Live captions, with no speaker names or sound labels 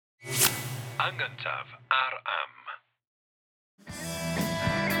Yn gyntaf, ar am.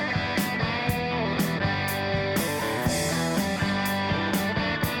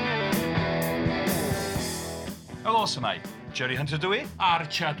 Helo, Symai. Jerry Hunter dwi. A'r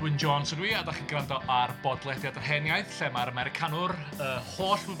Chadwyn Jones ydw i, a da chi'n gwrando ar bodlediad yr hen iaith, lle mae'r Americanwr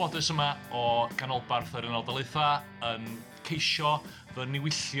holl wybodus yma o ganolbarth yr Unol Daleithiau yn ceisio fy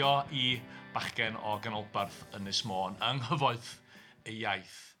niwyllio i bachgen o ganolbarth Ynys Môn yng nghyfoeth ei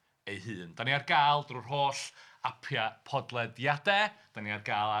iaith ei hun. Da ni ar gael drwy'r holl apiau podlediadau, da ni ar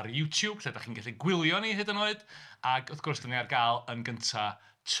gael ar YouTube, lle da chi'n gallu gwylio ni hyd yn oed, ac wrth gwrs da ni ar gael yn gyntaf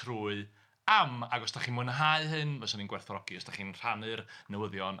trwy am, ac os da chi'n mwynhau hyn, fyswn ni'n gwerthfawrogi os da chi'n rhannu'r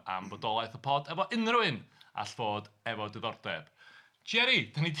newyddion am fodolaeth y pod efo unrhyw un all fod efo diddordeb.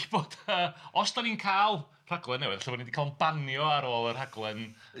 Jerry, da ni wedi bod, os da ni'n cael rhaglen newydd, lle bod ni wedi cael yn banio ar ôl y rhaglen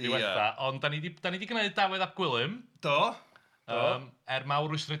diwetha, ond da ni wedi gwneud Dafydd ap Gwilym. Do.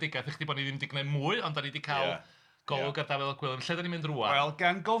 Mawr wystredigaeth, eich di bod ni ddim wedi gwneud mwy, ond da ni wedi cael golwg ar Dafydd ap Gwilym. Lle da ni'n mynd rwan? Wel,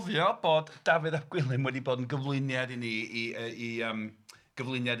 gan gofio bod Dafydd ap Gwilym wedi bod yn gyflwyniad i ni,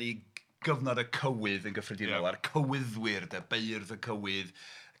 gyflwyniad i gyfnod y cywydd yn gyffredinol, a'r cywyddwyr, beirdd y cywydd,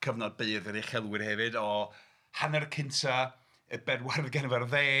 cyfnod beirdd yr uchelwyr hefyd, o hanner cynta y bedwaredd ganrif ar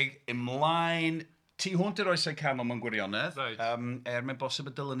 10 ymlaen, tu hwnt i'r oesau canol mewn gwirionedd, mae'n bosib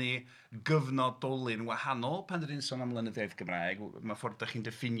y dylwn ni gyfnodolyn wahanol pan dyn ni'n sôn am lenyddiaeth Gymraeg. Mae ffordd ydych chi'n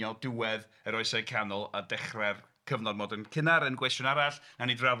diffinio diwedd yr oesau canol a dechrau'r cyfnod modern cynnar yn gwestiwn arall, na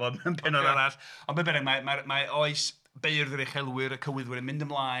ni drafod mewn pennod arall, ond be bynnag, mae oes beirdd yr uchelwyr, y cywyddwyr yn mynd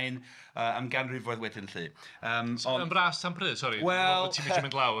ymlaen am ganrifoedd wedyn lle. Yn bras tan pryd, sori. Wel, ti'n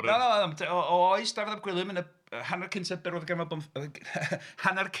mynd lawr. o oes Dafydd ap Gwilym yn y hanner cynta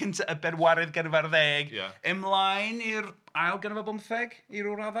hanner cynta y bedwaredd ganrif ar 10 ymlaen i'r ail ganrif ar 15 i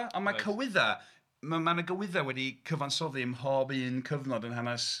ryw raddau. Ond mae cywyddau, mae yna gywyddau wedi cyfansoddi ym mhob un cyfnod yn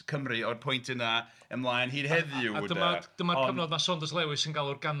hanes Cymru o'r pwynt yna ymlaen hyd heddiw. A dyma'r cyfnod mae Saunders Lewis yn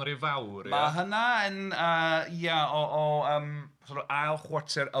galw'r ganrif fawr. Mae hynna yn, sort of ail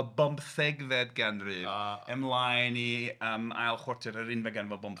chwarter y 15fed ganrif ymlaen i ail chwarter yr 11fed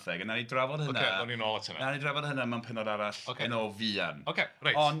ganrif o 15. Yna ni drafod hynna. O'n i'n ôl at hynna. Yna ni drafod hynna mewn pennod arall yn o fuan.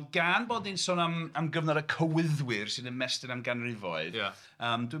 Reit. Ond gan bod ni'n sôn am gyfnod y cywyddwyr sy'n ymestyn am ganrifoedd,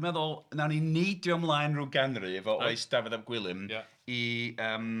 dwi'n meddwl, nawn ni neidio ymlaen rhyw ganrif o oes Dafydd ap Gwilym i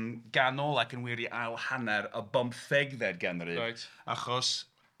ganol ac yn wir i ail hanner y 15fed ganrif, achos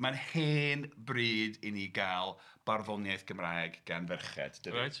mae'n hen bryd i ni gael barddoniaeth Gymraeg gan ferched.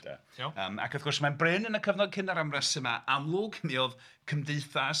 Ac wrth gwrs mae'n brin yn y cyfnod cynnar am resymau amlwg. Mi oedd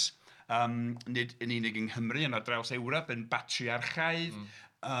cymdeithas, nid yn unig yng Nghymru, yn ar draws Ewrop, yn batriarchaidd.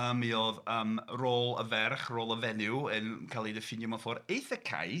 Mi oedd rôl y ferch, rôl y fenyw yn cael ei diffinio mewn ffordd eitha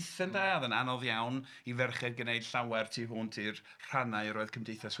caeth, oedd yn anodd iawn i ferched gwneud llawer tu hwnt i'r rhannau roedd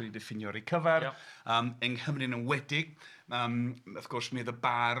cymdeithas wedi diffinio ar ei cyfar. Yng Nghymru'n enwedig, wrth gwrs mi oedd y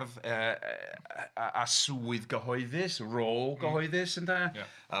bardd a swydd gyhoeddus, rôl gyhoeddus,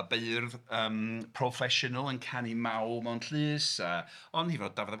 beirdd proffesiynol yn canu mawl mewn llys, ond hi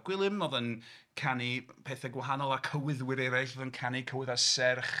fod Dafydd ap Gwilym oedd yn canu pethau gwahanol a cywyddwyr eraill oedd yn canu cywyddau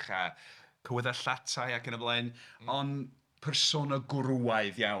serch a cywyddau llatau ac yn y blaen, ond persona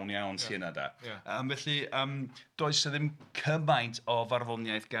gwrwaidd iawn sy'n yna da. Felly, does ddim cymaint o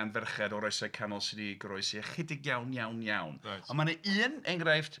farddoniaeth gan ferched o'r oesau canol sydd wedi goroesi ychydig iawn. Ond mae yna un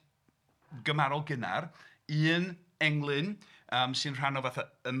enghraifft gymarol gynnar, un englyn sy'n rhan o fath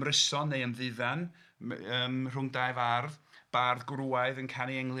ymryson neu ymddiddan rhwng dau bardd gwrwaidd yn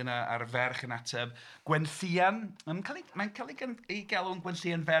canu englyn ar ferch yn ateb. Gwenllian, mae'n cael ei galw'n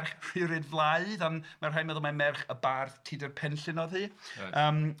Gwenllian ferch Rhyryd Flaidd, ond mae'r rhaid meddwl mae merch y bardd Tudur Penllyn oedd hi.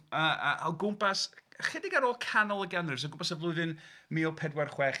 A o gwmpas, chydig ar ôl canol y ganrif, o gwmpas y flwyddyn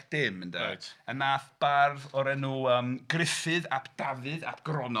 1460, a nath bardd o'r enw Gruffydd ap Dafydd ap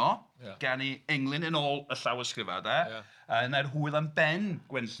Grono, gan i englyn yn ôl y llawysgrifau, yna'r hwyl am ben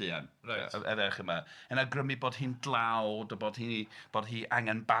Gwenllian, y ferch yma, yn awgrymu bod hi'n dlawd, bod hi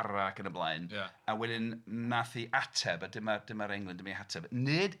angen bara ac yn y blaen. A wedyn nath hi ateb, a dyma'r englyn, dyma'i ateb,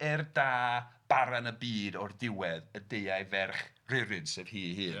 nid da bara yn y byd o'r diwedd y deiau ferch Rhyryd, sef hi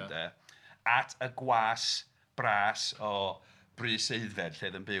hun, at y gwas bras o Brys Eiddfed,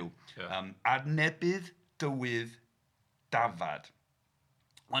 lle yn byw. Adnebydd dywydd dafad.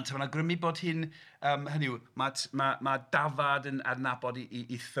 Ond mae'n awgrymu bod hi'n, hynny yw, mae dafad yn adnabod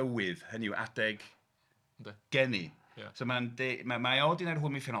i thywydd, hynny yw, adeg geni. So mae o di wneud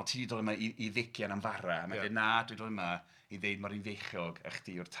hwyl mi ffynol, ti wedi dod yma i ddigian am fara, mae'n dweud na, dwi'n dod yma i ddeud mor un feichiog a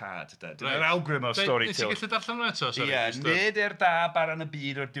chdi o'r tad. Dyna'r awgrym o stori. Nes i gallu darllen nhw eto? Nid da bar yn y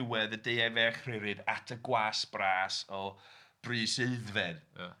byd o'r diwedd y deiau ferch Rhyryd at y gwas bras o Brys Eiddfed.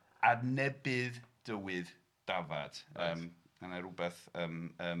 adnebydd dywydd dafad. Yna rhywbeth...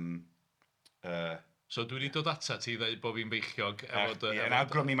 So dwi wedi dod ata ti ddweud bod fi'n beichiog yn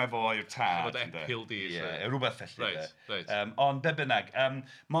awgrymu mae fo i'r tad. Efo epil di. Rhywbeth felly. Reit. Ond be bynnag,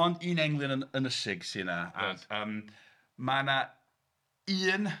 mond un englyn yn ynysig sy'n yna. Mae yna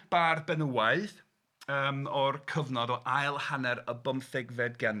un bar benywaidd o'r cyfnod o ail hanner y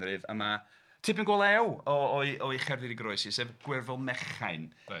 15fed ganrif, a mae tipyn go lew o'i cherddi di groesi, sef Gwerful Mechain.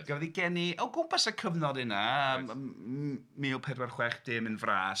 Gafodd ei geni o gwmpas y cyfnod yna, 1460 yn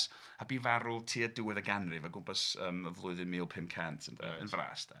fras, a bu farw tua diwedd y ganrif, a gwmpas y flwyddyn 1500 yn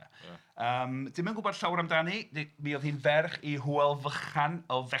fras. Dim yn gwybod llawer amdani, mi oedd hi'n ferch i Hwyl Fychan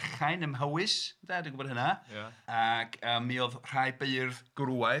o Fechain ym Mhywys, dwi'n gwybod hynna. Ac mi oedd rhai beirdd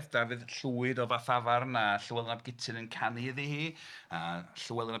gwrwaith, Dafydd Llwyd o Fathafarn a Llywelyn ap Gytyn yn canu iddi hi, a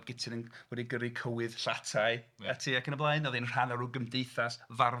Llywelyn ap Gytyn wedi gyrru cywydd llatau ati ac yn y blaen. Oedd hi'n rhan o ryw gymdeithas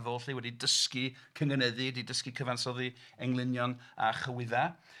farddol lle wedi dysgu cyngyneddu, wedi dysgu cyfansoddi englynion a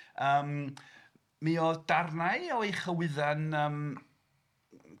chywyddau. Mi oedd darnau o'i chywyddau'n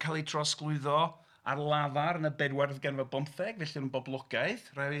cael ei trosglwyddo ar lafar yn y 4th ganrif 15, felly yn boblogaidd,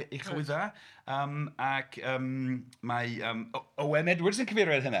 rhai ei chywyddau. Ac mae Owen Edwards yn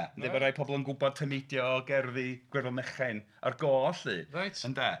cyfeirio hynna. Mae rai pobl yn gwybod tameidio o gerddi Gwerful Mechain ar goll.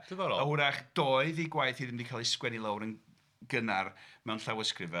 Diddorol. A hwyrach doedd ei gwaith hi ddim wedi cael ei sgwennu lawr yn gynnar mewn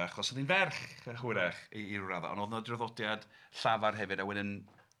llawysgrifau, achos oedd hi'n ferch hwyrach i ryw raddau. Ond oedd yna draddodiad llafar hefyd, a wedyn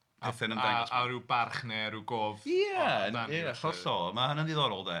pethau'n ymddangos. A rhyw barch neu rhyw gof. Ie, hollol. Mae hynny'n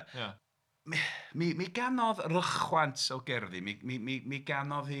ddiddorol, de. Mi ganodd rychwant o gerddi. Mi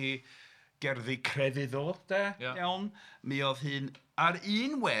ganodd hi gerddi crefyddol, de, iawn. Mi oedd hi'n ar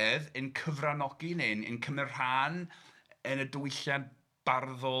un wedd yn cyfranogi neu'n yn cymryd rhan yn y diwylliant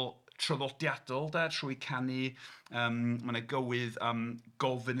barddol traddodiadol, de, trwy canu. Mae yna gywydd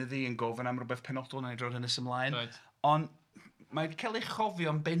gofyn iddi, yn gofyn am rhywbeth penodol, na'n ei drod hynny ymlaen. Ond mae wedi cael ei chofio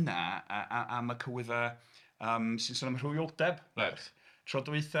yn benna am y cywyddau sy'n sôn am rhywioldeb. Tro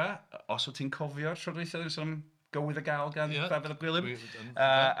dwytha, os wyt ti'n cofio'r tro dwytha, dwi'n sôn am gywydd y gael gan Dafydd ap Gwilym.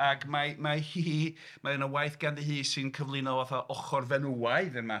 Ac mae yna waith ganddi hi sy'n cyflwyno fatha ochr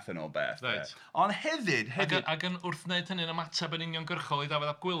fenywaidd yn math yno o beth. Ond hefyd... Ac yn wrth wneud hynny'n ymateb yn uniongyrchol i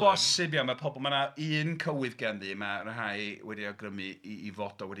Dafydd ap Gwilym? Bosib, ia. Mae yna un cywydd ganddi, mae rhai wedi awgrymu i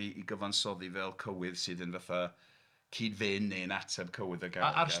fod o wedi i gyfansoddi fel cywydd sydd yn fatha cyd-fynd neu'n ateb cywydd y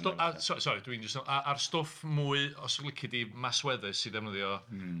gael. A'r stwff mwy, os yw'n licio di, masweddus sydd ddefnyddio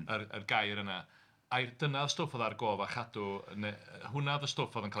yr gair yna, a dyna'r stwff oedd ar gof a chadw, hwnna oedd y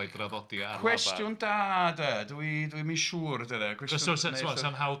stwff oedd yn cael ei draddodi ar lafar. Cwestiwn da, dwi'n mi siŵr dyna.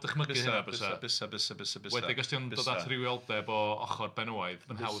 Sa'n hawdd dychmygu hynna, bysa? Bysa. Wedi gwestiwn dod at rhywioldeb o ochr benywaidd,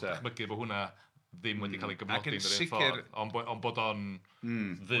 yn hawdd dychmygu bod hwnna ddim wedi cael ei gyfnodi yn yr un ffordd, ond bod o'n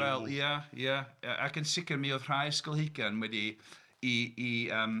ddim. Wel, ia. Ac yn sicr mi oedd rhai ysgolheigion wedi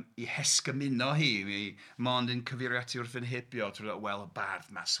i hesgymuno hi, mond yn cyfeirio ati wrth yn hebio, wel, y bardd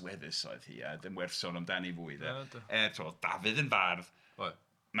masweddus oedd hi, a ddim werth sôn amdani fwy. Dafydd yn bardd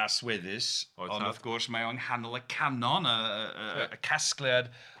masweddus, ond wrth gwrs mae o'n nghanol y canon, y casgliad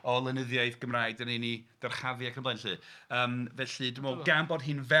o lenyddiaeth Gymraeg dyn ni'n ei dyrchafu ac yn blaen. Felly, dwi'n meddwl, gan bod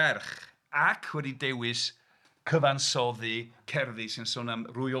hi'n ferch, ac wedi dewis cyfansoddi cerddi sy'n sôn am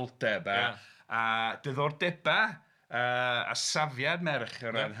rwyoldeb a diddordebau a safiad merch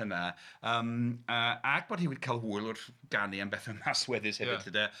o ran hynna. Ac bod hi wedi cael hwyl wrth ganu am bethau masweddus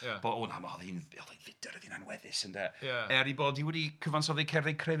hefyd. Oedd hi'n fydr, oedd hi'n anweddus. I bod hi wedi cyfansoddi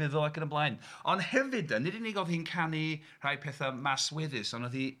cerddi crefyddol ac yn y blaen. Ond hefyd, nid unig oedd hi'n canu rhai pethau masweddus,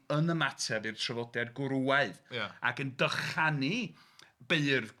 ond oedd hi yn ymateb i'r traddodiad gwrwaidd ac yn dychanu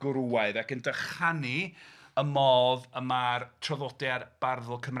beirdd gwrwaidd ac yn dychanu y modd y mae'r traddodiad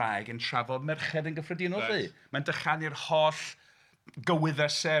barddol Cymraeg yn trafod merched yn gyffredinol. Mae'n dychanu'r holl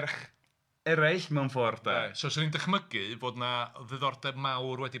gywyddau serch eraill mewn ffordd. So, swn i'n dychmygu bod na ddiddordeb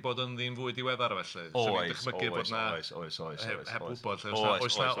mawr wedi bod yn ddyn fwy diweddar felly? Oes. Heb wybod.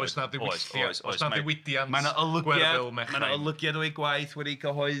 Oes na ddiwydiant Gwerful Mechain? Mae yna olygiad o'i gwaith wedi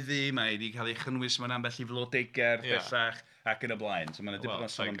cyhoeddi, mae wedi cael ei chynnwys mewn ambell i flodegar bellach ac yn y blaen. So,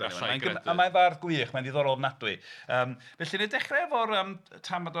 a mae'n fardd gwych, mae'n ddiddorol ofnadwy. Felly, ni'n dechrau efo'r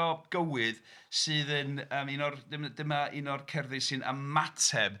tamad o gywydd sydd yn un o'r cerddi sy'n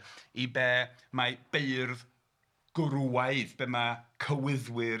ymateb i be mae beirdd gwrwaidd, be mae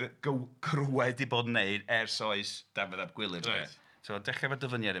cywyddwyr gwrwaidd wedi bod yn neud ers oes Dafydd ap Gwilym. So, dechrau efo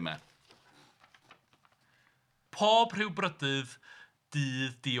dyfyniad yma. Pob rhyw brydydd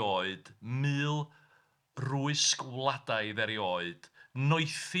dydd dioed, mil rwys gwladaidd erioed,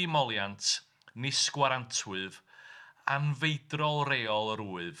 noithi moliant, nis gwarantwydd, anfeidrol reol yr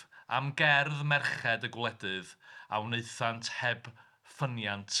wyf, am gerdd merched y gwledydd, a wnaethant heb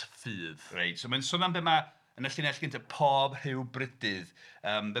ffyniant ffydd. Reit, so mae'n sôn am be mae yn y llinell gyntaf pob rhyw brydydd,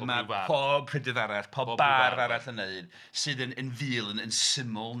 be mae pob brydydd arall, pob bar arall yn neud, sydd yn fil, yn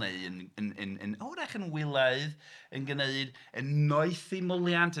syml neu yn wrach yn wilaidd, yn gwneud, yn noithi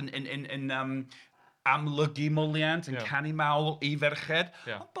mwliant, yn amlygu mwliant, yn canu mawl i ferched.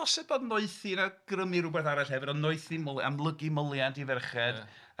 Ond bosib bod noithi yn grymu rhywbeth arall hefyd, ond noithi amlygu mwliant i ferched,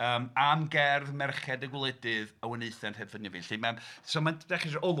 am gerdd merched y gwledydd a wneithant heb ffynu fi. So mae'n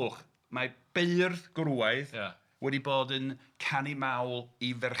dechrau olwch, mae beirdd gwrwaidd wedi bod yn canu mawl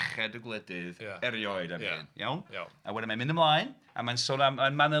i ferched y gwledydd erioed am hyn. Iawn? A wedyn mae'n mynd ymlaen, a mae'n sôn am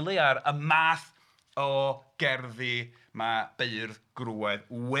manylu ar y math o gerddi mae beirdd grwaidd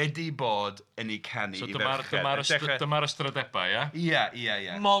wedi bod yn ei canu i ferched. Dyma'r ystradebau, ia?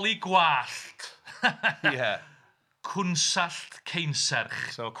 Ia. Moli gwallt. Ie. Cwnsallt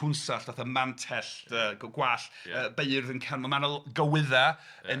ceinserch. So cwnsallt, fatha mantellt, gwallt, beirdd yn canmol, mae'n gywydda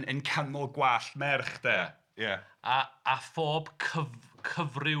yn canmol gwallt merch, de. A phob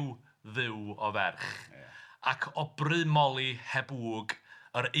cyfryw ddiw o ferch. Ac obry moli heb wg,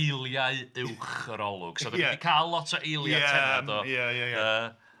 yr eiliau uwch yr olwg. So, da ni wedi cael lot o eiliau tenad o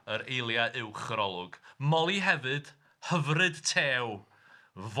yr eiliau uwch yr olwg. Moli hefyd, hyfryd tew,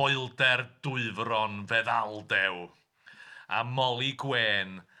 foelder dwyfron feddaldew. A moli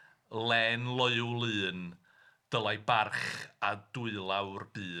gwen, len loyw lun, dylai barch a dwylawr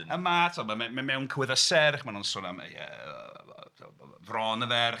byn. A mae mewn cywydda serch, maen nhw'n sôn am fron y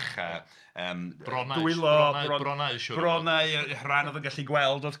ferch, bronau, rhan oedd yn gallu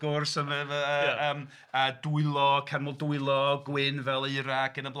gweld wrth gwrs, a dwylo, canmol dwylo, gwyn fel eira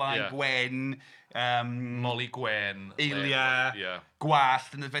ac yn y blaen, gwen, moli gwen, eiliau,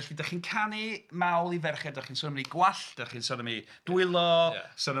 gwallt, felly ydych chi'n canu mawl i ferched, ydych chi'n sôn am ei gwallt, ydych chi'n sôn am ei dwylo,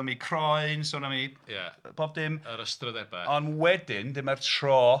 sôn am ei croen, sôn am ei bob dim. Yr ystradebau. Ond wedyn, dyma'r y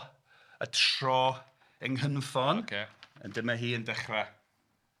tro yng Nghynffon, dyma hi yn dechrau.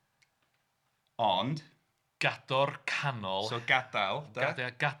 Ond... Gador canol. So gadael.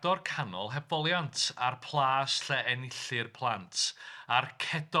 Gador canol heb foliant ar plas lle enillir plant. Ar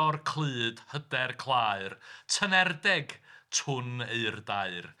cedor clyd hyder claer. Tynerdeg twn eir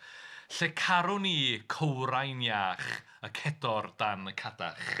dair. Lle carwn ni cwrain iach y cedor dan y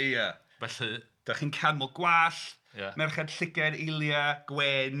cadach. Ie. Felly... Da chi'n canmol gwallt, merched llyged, eiliau,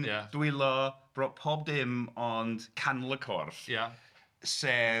 gwen, dwylo, pob dim ond canmol y corff.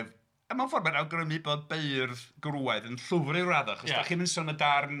 Sef... A mewn ffordd mae'n awgrymu bod beirdd grwaidd yn llwfr i'w raddau, achos da chi'n mynd sôn y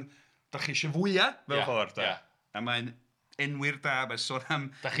darn, da chi eisiau fwyaf fel ffordd. A mae'n enwyr da, mae'n sôn am...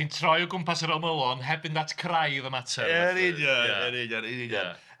 Da chi'n troi o gwmpas yr ymylon, heb fynd at craidd y mater.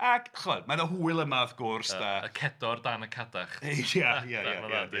 Union. Ac, chod, mae'n o hwyl yma wrth gwrs, da. Y cedor dan y cadach.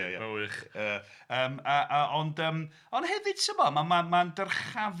 Mae'n wych. Ond hefyd, sy'n bo, mae'n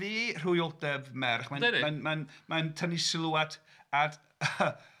dyrchafu rhwyoldeb merch. Mae'n tynnu sylw at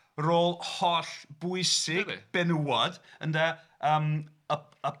rôl holl bwysig benywod yn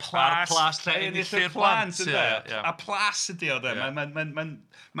y plas lle enillir plant. A plas ydi o de.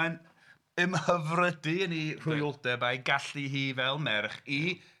 Mae'n ymhyfrydu yn ei rhwyoldeb a'i gallu hi fel merch i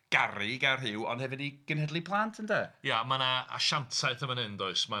garu, gar hiw, ond hefyd i genhedlu plant ynddo. Ia, mae yna asiantaeth yn fan hyn,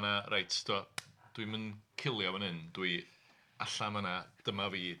 does? Mae yna, reit, dwi'n mynd cilio fan hyn, allan yna, dyma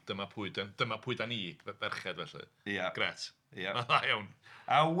fi, dyma pwy da ni, ferched felly. Gret. Mae'n dda iawn.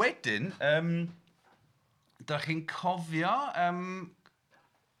 A wedyn, da chi'n cofio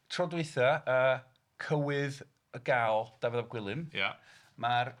tro dwytha cywydd y gal Dafydd ap Gwilym.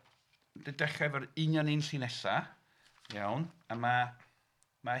 Mae'r dechrau efo'r union un llinella, iawn, a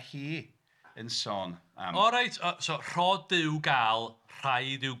mae hi yn sôn am... O reit, so rho dyw gal,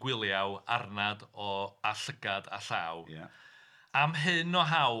 rhaid yw gwyliaw, arnad a llygad a llaw. Am hyn o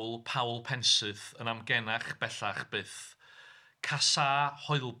hawl Pawl Pensyth yn amgenach bellach byth. Casa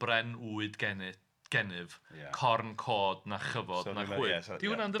hoelbren wyd gennyf, corn cod na chyfod na chwyd.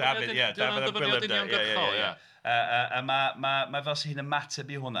 Di hwnna'n dyfyniad uniongyrchol, ia. A mae fel sy'n ymateb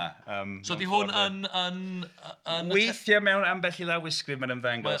i hwnna. So di hwn yn... Weithiau mewn ambell i lawysgrif mae'n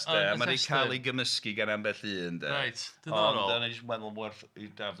ymddangos, de. A mae'n ei cael ei gymysgu gan ambell i un, de. Reit, diddorol. Ond yna'n meddwl werth i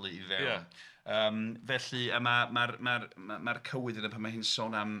daflu i fewn. Felly, mae'r cywydd yna pan mae hi'n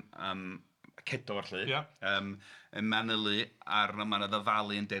sôn am cedor, lle. Yn manylu arno mae'n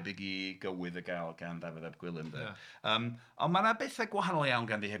ddyfalu yn debyg i gywydd y gael gan Dafydd ap Gwilym. Ond mae yna bethau gwahanol iawn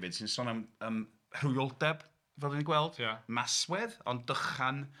gan di hefyd sy'n sôn am rhwyoldeb, fel ni'n gweld, maswedd, ond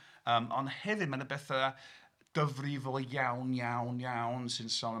dychan, ond hefyd mae yna bethau dyfrifol iawn sy'n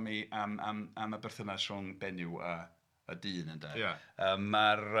sôn am y berthynas rhwng Benyw a y dyn ynddo. Ie.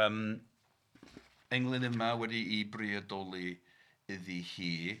 Mae'r englyn yma wedi ei briodoli iddi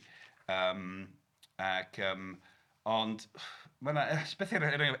hi. Ond mae yna, beth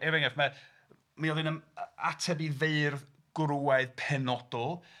enghraifft, mi oedd yn ateb i feirdd gwrwaidd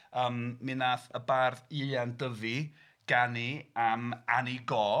penodol. Mi nath y bardd Ian Dyfi ganu am Ani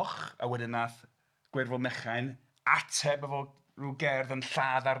Goch, a wedyn nath Gwerful Mechain ateb efo rhyw gerdd yn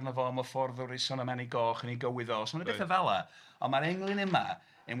lladd arno fo am y ffordd o'r sôn am Ani Goch yn ei gywyddo. So mae'n bethau fel 'a. Ond mae'r englyn yma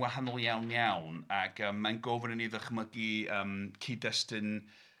yn wahanol iawn iawn, ac mae'n gofyn i ni ddychmygu cyd-destun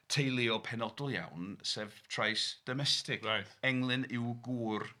teuluol penodol iawn, sef trais domestig. Right. Englyn yw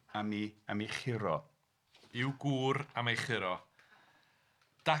gŵr am ei churo. Yw gŵr am ei churo.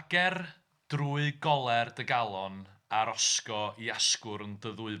 Dager drwy goler dy galon a'r osgo i asgwrn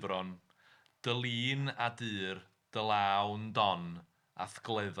dy ddwyfron, dy lun a dyr, dy lawn don, ath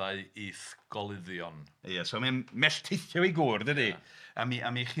gleddau i'th golyddion. Ie, so mae'n melltithio i gŵr, dydy? Am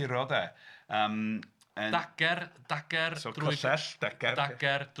ei churo, de. Dager So drwy... cyllell, dager.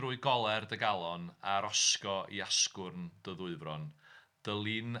 Dager drwy goler dy galon a'r osgo i asgwrn dy ddwyfron, dy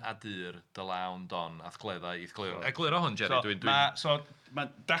lun a dyr, dy lawn don, ath gleddau i'th golyddion. Egluro hwn, Jerry, So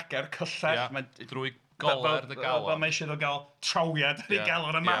mae dager cyllell... Drwy goler dy galon. Fel mae eisiau gael trawiad ar ei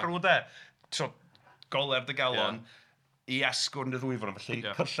galon a marw, de. So, goler dy galon i asgwrn dy ddwyfron, felly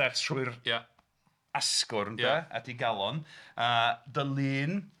cyllell trwy'r asgwrn, de, at ei galon. Dy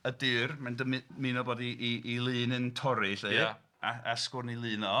lun y dyr, mae'n dymuno bod i lun yn torri, lle. Asgwrn i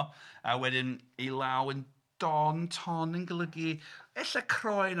lun o. A wedyn i law yn ton yn golygu ella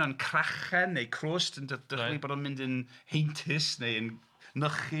croen o'n crachen neu crwst yn dychmygu bod o'n mynd yn heintus neu yn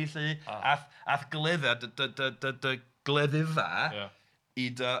nychu, lle. Ath gledda, dy gleddifa i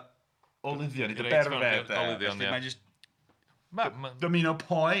dy olyddion, i dy berfedd, de. Olyddion, ie. Mae'n just dymuno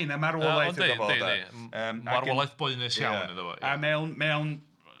poen a marwolaeth iddo fo, de. Marwolaeth boenus iawn iddo fo. A mewn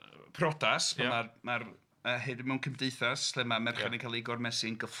prodas, mae'r hyd mewn cymdeithas lle mae merched yn cael ei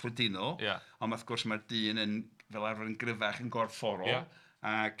gormesu'n gyffredinol, ond wrth gwrs mae'r dyn yn fel arfer yn gryfach yn gorfforol,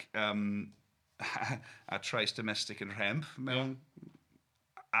 ac a trais domestig yn rhemp mewn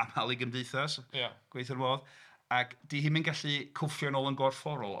amhal i gymdeithas, gweithio'r modd, ac di hi'n mynd gallu cwffio nôl yn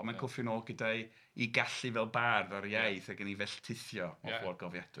gorfforol, ond mae'n cwffio nôl gyda'i gallu fel bardd ar iaith ac yn ei felltithio o ffordd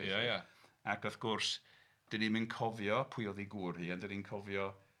gofiadwy. Ac wrth gwrs, dyn ni'n mynd cofio pwy oedd ei gŵr hi, ond dyn ni'n cofio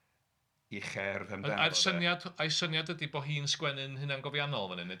i cherdd amdano. A'i syniad ydy bod hi'n sgwennu'n hynna'n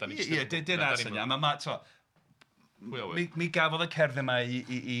gofiannol fan hyn? Ie, dyna'r syniad. Mi gafodd y cerdd yma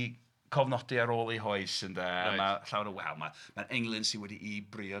i cofnodi ar ôl ei hoes, ynde. Mae llawer o mae'n englyn sydd wedi i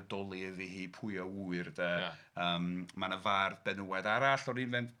briodoli iddi hi pwy o wyr, de. Mae yna fardd benywaidd arall o'r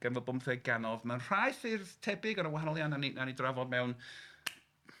un gan fod 15 gannoedd. Mae'n rhai ffyrdd tebyg o'r wahanol iawn na ni drafod mewn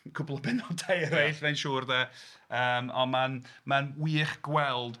cwbl o benodau eraill, mae'n siŵr, de. Ond mae'n wych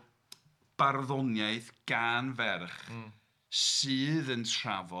gweld barddoniaeth gan ferch sydd yn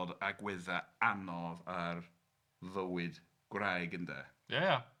trafod agweddau anodd ar fywyd gwraig, ynde.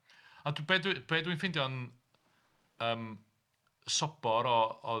 Ie. A be dwi'n ffeindio'n sobor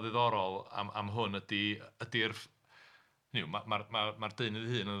o ddiddorol am hwn ydy'r... Mae'r deunydd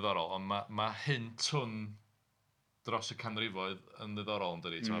hun yn ddiddorol, ond mae hint hwn dros y canrifoedd yn ddiddorol, yn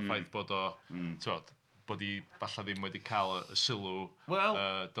dydi? Mae'r ffaith bod o... bod i falle ddim wedi cael y sylw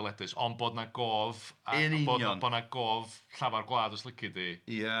dyledus, ond bod na gof... Bod na gof llafar gwlad os lici di.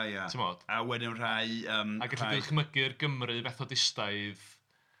 Ie. A wedyn rhai... A gallu dychmygu'r Gymru methodistaidd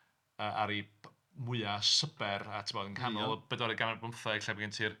ar ei mwyaf syber, a yn canol y 4 ganrif 15, lle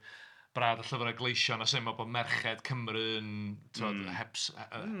gen ti'r brad y llyfr y gleision, a sef bod merched Cymru yn heb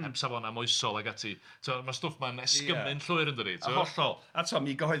safon amoesol ag ati. Mae stwff ma'n esgymyn llwyr yn dydi. A hollol. A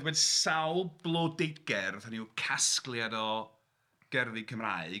mi gyhoeddwyd sawl blodeugerdd, hynny yw casgliad o gerddi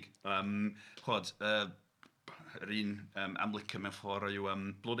Cymraeg. Yr un amlyca mewn ffordd yw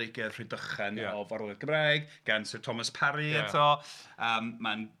blodeugerdd Rhydychen o farwolaeth Cymraeg, gan Sir Thomas Parry eto.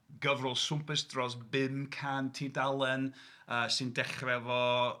 Mae'n gyfrol swmpus dros 500 tudalen sy'n dechrau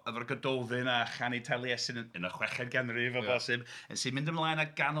efo'r Gododdin a Chani Taliesin yn y 6eg ganrif o bosib, sy'n mynd ymlaen â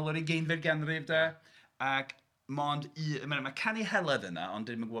ganol yr 20eg ganrif, de. Ac mae Canu Heledd yna, ond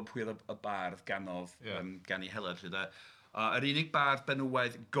dyn ni'n gwybod pwy oedd y bardd ganodd Canu Heledd. Yr unig bardd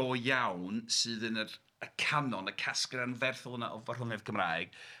benywaidd go iawn sydd yn y canon, y casgliad anferthol yna o farddoniaeth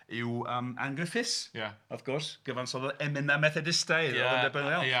Gymraeg yw Angriffis, wrth gwrs, gyfansodd o emyna methodistaidd.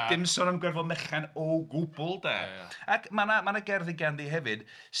 Dim sôn am Gwerful Mechain o gwbl, de. Ac mae yna gerddi ganddi hefyd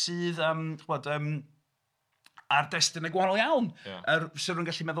sydd ar destun y gwahanol iawn. Sy'n rhywun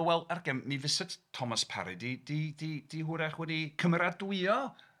gallu meddwl, wel, argem, mi fysa Thomas Parry di hwyrach wedi cymeradwyo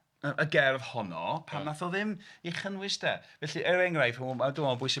y gerdd honno, pan nath o ddim i chynnwys de. Felly, enghraifft, dwi'n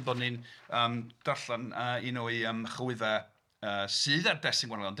meddwl bwysig bod ni'n darllen un o'i chywyddau sydd ar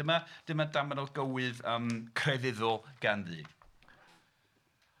destun gwahanol. Dyma damad o gywydd crefyddol ganddi.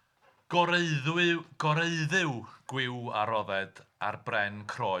 Goreiddiw gwyw a rodded ar bren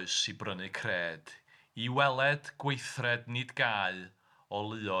croes i brynu cred, i weled gweithred nid gau o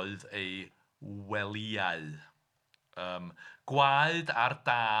luoedd ei weliau. Gwaed ar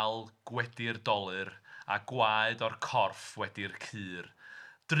dal gwedi'r dolyr a gwaed o'r corff wedi'r cur.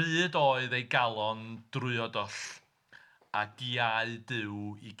 Drud oedd ei galon drwyodoll a giau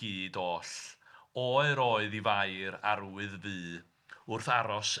dyw i gyd oll. Oer oedd i fair arwydd fu wrth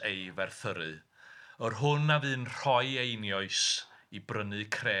aros ei ferthyru. Yr hwn a fy'n rhoi einioes i brynu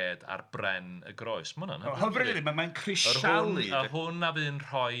cred ar bren y groes. Hyfryd, mae'n crisialu. Y hwn a fy'n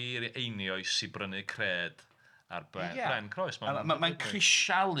rhoi einioes i brynu cred ar bren croes. Mae'n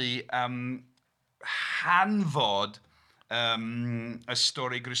crisialu hanfod y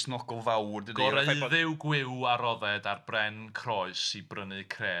stori Gristnogol fawr. Goreiddiw gwyw a rodded ar bren croes i brynu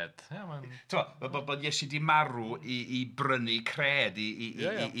cred. Bod Iesu di marw i brynu cred,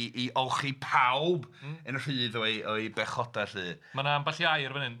 i olchi pawb yn rhydd o'i bechodau lly. Mae yna ambell i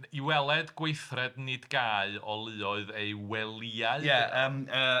air fan hyn. I weled gweithred nid gau o luoedd ei weliau.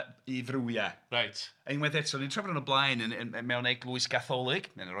 I ddrwyau. Reit. Unwaith eto, ni'n trafod yn y blaen mewn eglwys Gatholig,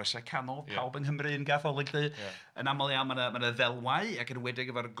 yn yr oesau canol, pawb yng Nghymru yn Gatholig. Yn aml iawn, mae yna ddelwau ac yn wedig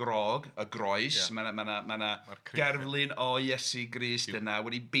efo'r grog, y groes. Mae yna gerflun o Iesu Grist yna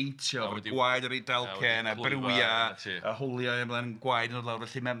wedi beintio o'r gwaed ar ei dalcen, a brywiau, a hwliau ymlaen gwaed yn y lawr.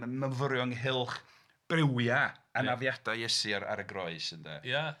 Felly mae'n myfyrio ynghylch brywiau anafiadau Iesu ar y groes.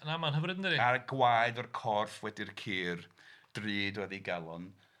 Mae'n hyfryd yn dydi. A'r gwaed o'r corff wedi'r cur, drud oedd ei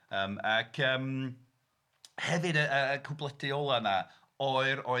galon. Ac hefyd y cwbletu ola yna,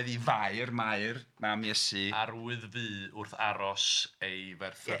 oer oedd i fair, Mair, mam Iesu. Arwydd fu wrth aros ei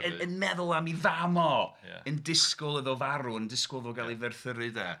ferthyru. Yn meddwl am ei fam o, yn disgwyl iddo farw, yn disgwyl iddo gael ei ferthyru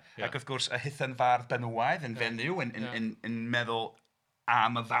de. Ac wrth gwrs, y hitha'n fardd benywaidd yn fenyw, yn meddwl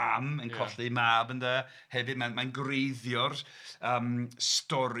am y fam, yn colli mab yn de. Hefyd mae'n gwreiddio'r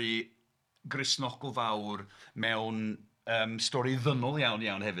stori Gristnogol fawr mewn stori ddynol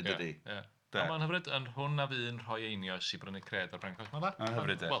iawn hefyd ydy. Mae'n hyfryd, yn hwn a fy'n rhoi einioes i brynu cred ar bren croes. Mae'n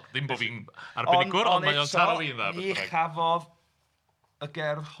hyfryd. Wel, ddim bod fi'n arbenigwr, ond mae o'n taro fi'n dda. Ni chafodd y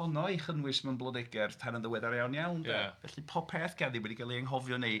gerdd honno i chynnwys mewn blodegerdd tan yn ddiweddar iawn. Felly pob peth ganddi wedi cael ei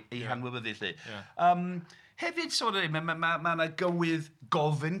anghofio neu ei hanwybyddu. Hefyd, mae yna gywydd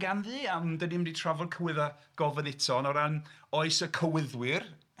gofyn ganddi. Dyn ni wedi trafod cywyddau gofyn eto. O ran oes y cywyddwyr,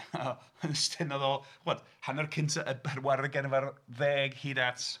 yn ystynnodd o, hanner cyntaf y berwarau gen efo'r 10 hyd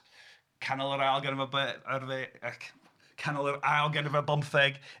at canol yr ail gen efo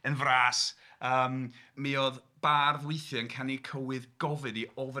 15 yn fras. Mi oedd bardd weithiau yn canu cywydd gofyn i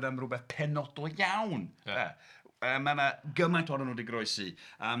ofyn am rhywbeth penodol iawn. Mae yna gymaint o'n nhw wedi groesi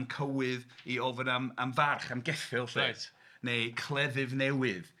am cywydd i ofyn am farch, am geffyl, neu cleddyf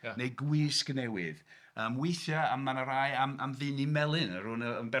newydd, neu gwisg newydd. Weithiau mae yna rai am ddyn i melyn, rhywun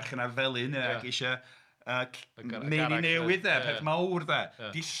yn berchen ar felyn ac eisiau meini newydd peth mawr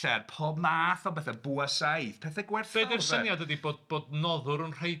dillad, pob math o bethau, bwa saith, pethau gwerthfawr. Be'r syniad ydy bod noddwr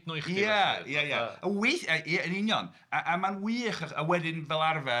yn rhaid nhw i chdi? Yn union. A mae'n wych, a wedyn fel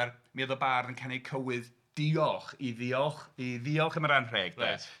arfer, mi oedd y bar yn canu cywydd diolch am yr anrheg.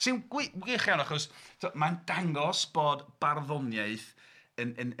 Sy'n gwych iawn, achos mae'n dangos bod barddoniaeth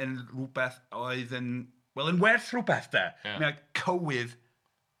yn rhywbeth oedd yn werth rhywbeth Mae'n cywydd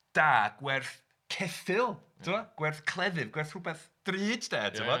da, gwerth ceffyl, gwerth cleddyf, gwerth rhywbeth drud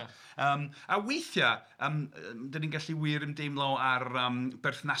a weithiau, dyn ni'n gallu wir ymdeimlo ar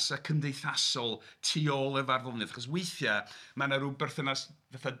berthnasau cymdeithasol tu ôl y farddoniaeth, achos weithiau mae yna rhyw berthynas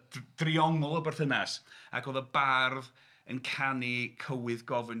fatha driongol o berthynas, ac oedd y bardd yn canu cywydd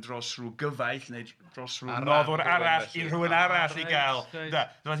gofyn dros rhyw gyfaill neu dros rhyw noddwr arall i rhywun arall i gael.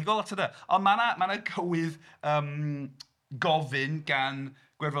 Ond mae yna cywydd gofyn gan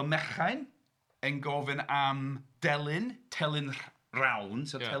Gwerful Mechain yn gofyn am telyn rawn,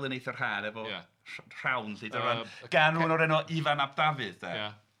 so telyn eitha rhan efo rhawn, gan rhywun o'r enw Ifan ap Dafydd.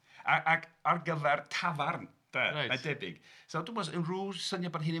 Ac ar gyfer tafarn, mae debyg. So dwi'n meddwl, rhyw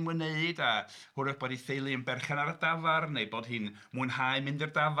syniad bod hi'n ymwneud a hwyrach bod ei theulu yn berchen ar y dafarn, neu bod hi'n mwynhau mynd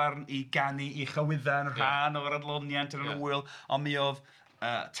i'r dafarn i ganu i chywyddau yn rhan o'r adloniant yn yr wyl, ond mi oedd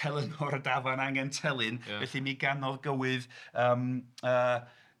telyn o'r dafarn angen telyn, felly mi ganodd gywydd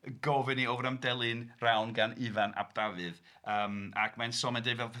gofyn i ofyn am delyn rawn gan Ifan ap Dafydd. Ac mae'n sôn, mae'n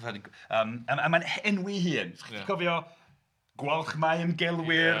dweud fel pethau. A mae'n enwi hun. Chi'n cofio gwalch mai yn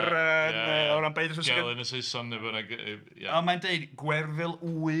gelwyr o ran beirdd. Gel yn y Saeson neu bynnag. Ond mae'n deud Gwerfil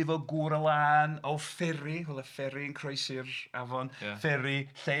wyf o gŵr y lan o fferi, wel y fferi yn croesi'r afon, fferi,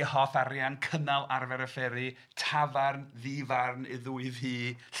 lle hoff arian, cynnal arfer y fferi, tafarn, ddifarn, i ddwy fi,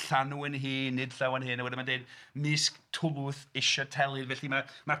 llanw yn hi, nid llaw yn hyn, a wedyn mae'n deud misg Twlwth eisiau telyn, felly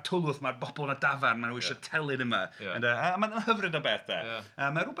mae'r Twlwth, mae'r bobl yn y dafarn, maen nhw eisiau telyn yma. Mae'n hyfryd o beth,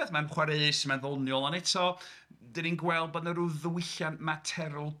 Mae'n rhywbeth, mae'n chwareus, mae'n ddoniol, ond eto, dyn ni'n gweld bod yna rhyw ddiwylliant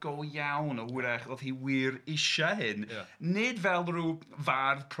materol go iawn o hwyrach oedd hi wir eisiau hyn. Nid fel rhyw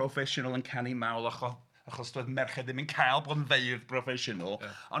fardd proffesiynol yn canu mawl achos doedd merched ddim yn cael bod yn feirdd proffesiynol,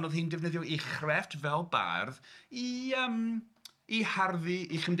 ond oedd hi'n defnyddio ei chrefft fel bardd i harddu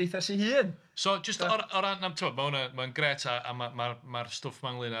i chymdeithas ei hun. So, just o ran, mae'n gret a mae'r stwff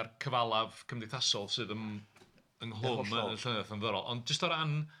ma'n ynglyn â'r cyfalaf cymdeithasol sydd ynghlwm yn y llynedd yn ddorol. Ond just o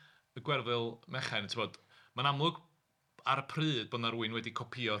ran y Gwerfil Mechain, mae'n amlwg ar y pryd bod yna rhywun wedi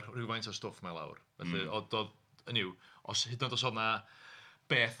copio rhywfaint o stwff mae lawr. Felly, os hyd yn oed os oedd yna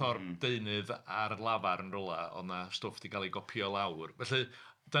beth o'r deunydd ar y lafar yn rola, oedd yna stwff wedi cael ei gopio lawr. Felly,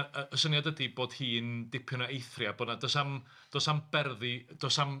 y syniad ydy bod hi'n dipyn o eithria, bod does am beirdd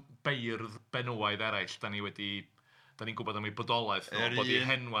benywaidd eraill, da ni'n gwybod am ei bodolaeth nhw, bod ei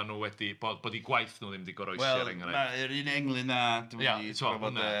henwa nhw wedi, bod ei gwaith nhw ddim wedi goroesi ar enghraifft. Wel, yr un englyn na...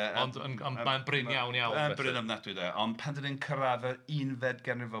 Ond mae'n bryn iawn. Mae'n bryn ofnadwy da, ond pan dyn ni'n cyrraedd yr unfed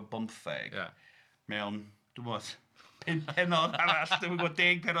ganrif o 15, mewn, dwi'n bod, Pennod arall, dwi'n gwybod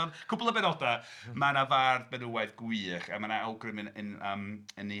 10 pennod, cwbl o benodau, mae yna fardd benywaidd gwych, a mae yna awgrym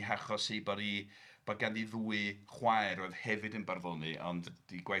yn ei hachos i bod ganddi ddwy chwaer oedd hefyd yn barddoni, ond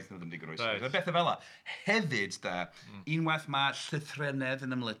di gwaith nhw ddim wedi goroesi. Right. Bethau fel yna. Hefyd, unwaith mae llythrenedd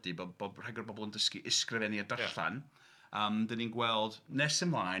yn ymledu, bod rhagor bobl yn dysgu ysgrifennu a darllen, dyn ni'n gweld nes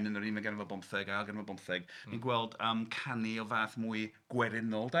ymlaen yn yr 1915 a 1915, ni'n gweld canu o fath mwy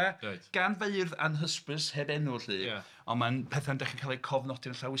gwerinol, gan feirdd anhysbys heb enw, ond mae'n pethau'n dechrau cael eu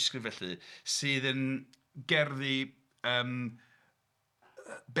cofnodi yn llawysgrif felly, sydd yn gerddi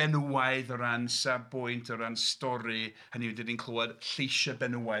benywaidd o ran safbwynt, o ran stori, hynny yw, dyn ni'n clywed lleisiau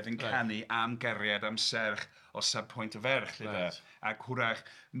benywaidd yn canu am geriad, am serch o safbwynt y ferch. Ac hwrach,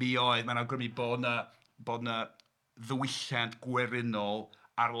 mae'n awgrymu bod na ddiwylliant gwerinol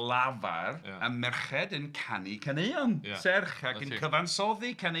ar lafar a merched yn canu caneuon serch ac yn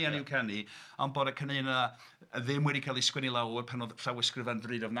cyfansoddi caneuon i'w canu, ond bod y caneuon yna ddim wedi cael ei sgwennu lawr pan oedd llawysgrifau'n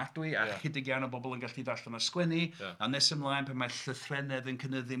ddrud ofnadwy a chydig iawn o bobl yn gallu darllen a sgwennu, a nes ymlaen pan mae llythrenedd yn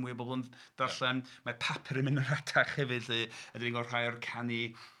cynyddu mwy o bobl yn darllen, mae papur yn mynd yn rhatach hefyd, ydyn ni'n gweld rhai o'r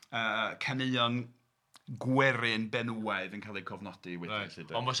caneuon gwerin benywaidd yn cael ei cofnodi wedyn.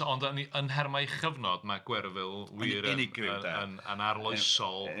 Ond yn hermau chyfnod mae Gwerfil wir yn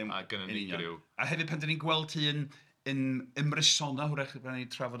arloesol ac yn unigryw. A hefyd pan dyn ni'n gweld hi yn ymrysona, hwyrach pan ni'n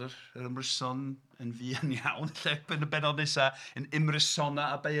trafod yr ymryson yn fuan iawn, lle yn y benod nesaf, yn ymrysona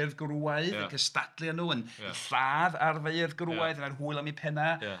a beirdd grwaidd, yn cystadlu nhw, yn lladd ar feirdd grwaidd, yn ar hwyl am ei penna,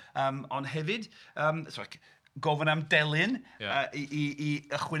 ond hefyd, gofyn am delyn i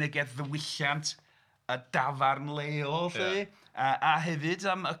ychwanegedd ddiwylliant y dafarn leol, a hefyd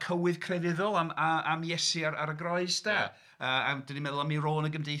am y cywydd crefyddol, am Iesu ar y groes, Dyn ni'n meddwl am ei rôn y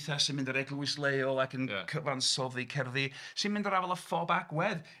gymdeithas sy'n mynd ar eglwys leol ac yn cyfansoddi cerddi, sy'n mynd ar afel y phob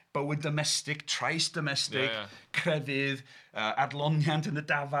agwedd, bywyd domestig, trais domestig, crefydd, adloniant yn y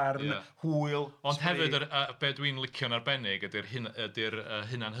dafarn, hwyl. Ond hefyd, be dwi'n licio'n arbennig ydy'r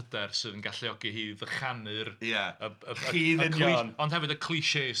hunan hyder sydd yn galluogi hi ddychanu'r... Ond hefyd y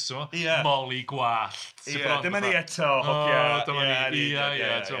clichés, moli gwallt. Dyma ni eto,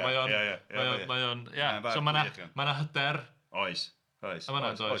 Mae yna hyder. Oes.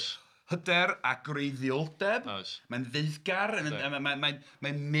 Hyder a greiddiolteb, mae'n ddeithgar,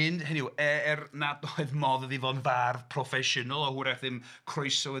 mae'n mynd, nad oedd modd iddi fod yn fardd proffesiynol, o hwyrach ddim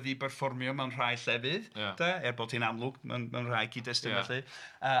croeso iddi berfformio mewn rhai llefydd, bod hi'n amlwg mewn rhai cyd-destun felly,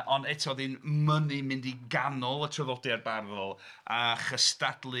 ond eto oedd hi'n mynd i ganol y traddodiad barddol a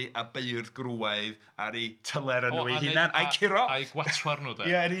chystadlu a beirdd grwaidd ar ei tyler yn ei hunan, a'i curo. A'i gwatwar nhw,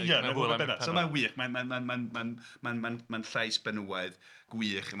 So mae'n wych, mae'n llais benywaidd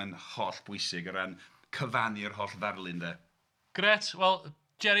gwych, mae'n holl bwysig o ran cyfannu'r holl ddarlun, Gret, wel,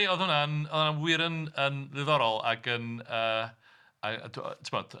 Jerry, oedd hwnna'n wir yn ddiddorol ac yn,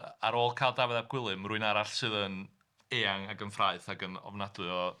 ar ôl cael Dafydd ap Gwilym, rwy'n arall sydd yn eang ac yn ffraeth ac yn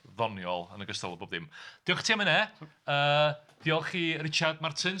ofnadwy o ddoniol yn ogystal o bob dim. Diolch ti am yna. Diolch i Richard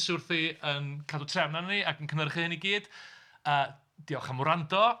Martin, sy'n wrthi yn cadw trefn arni ac yn cynhyrchu hyn i gyd. Diolch am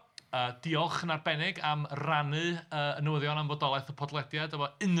wrando. diolch yn arbennig am rannu y newyddion am fodolaeth y podlediad efo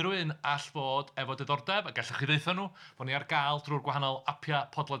unrhyw un all fod efo diddordeb, a gallwch chi ddeutha nhw bod ni ar gael drwy'r gwahanol apiau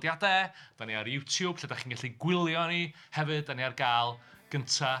podlediadau, da ni ar YouTube lle da chi'n gallu gwylio ni, hefyd da ni ar gael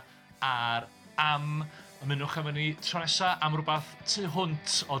gynta ar am. Ymunwch efo ni tro nesa am rhywbeth tu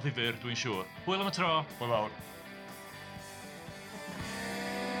hwnt o ddifyr, dwi'n siŵr. Hwyl am y tro. Hwyl fawr.